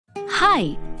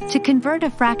Hi! To convert a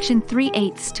fraction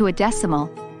 3/8 to a decimal,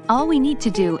 all we need to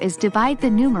do is divide the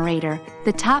numerator,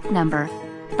 the top number,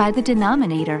 by the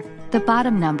denominator, the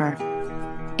bottom number.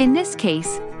 In this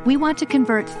case, we want to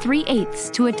convert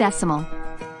 3/8 to a decimal.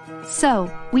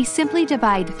 So, we simply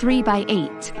divide 3 by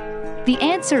 8. The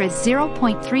answer is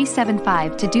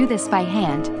 0.375. To do this by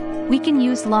hand, we can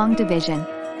use long division.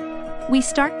 We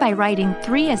start by writing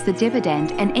 3 as the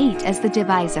dividend and 8 as the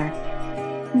divisor.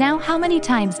 Now how many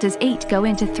times does 8 go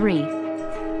into 3?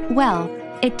 Well,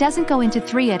 it doesn't go into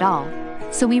 3 at all,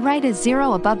 so we write a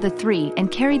 0 above the 3 and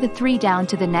carry the 3 down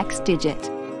to the next digit.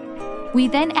 We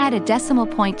then add a decimal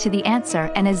point to the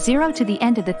answer and a 0 to the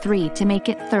end of the 3 to make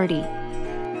it 30.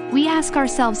 We ask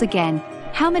ourselves again,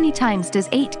 how many times does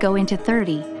 8 go into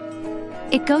 30?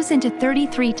 It goes into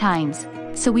 33 times,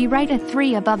 so we write a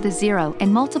 3 above the 0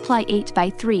 and multiply 8 by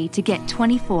 3 to get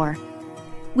 24.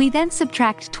 We then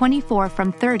subtract 24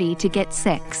 from 30 to get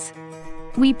 6.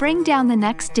 We bring down the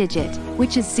next digit,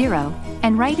 which is 0,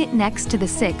 and write it next to the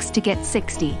 6 to get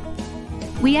 60.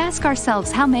 We ask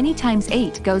ourselves how many times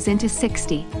 8 goes into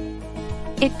 60.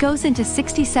 It goes into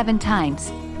 67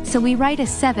 times, so we write a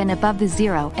 7 above the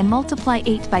 0 and multiply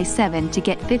 8 by 7 to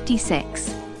get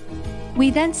 56. We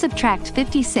then subtract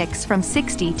 56 from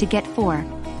 60 to get 4.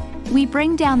 We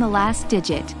bring down the last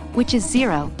digit, which is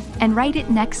 0, and write it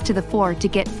next to the 4 to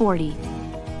get 40.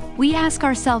 We ask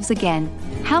ourselves again,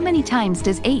 how many times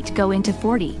does 8 go into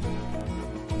 40?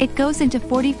 It goes into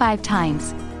 45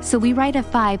 times, so we write a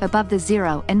 5 above the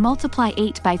 0 and multiply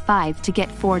 8 by 5 to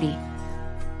get 40.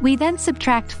 We then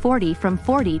subtract 40 from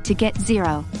 40 to get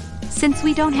 0. Since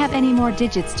we don't have any more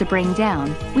digits to bring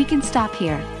down, we can stop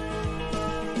here.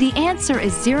 The answer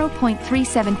is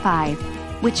 0.375,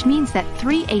 which means that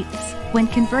 3/8, when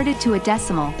converted to a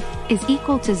decimal, is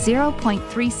equal to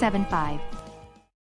 0.375.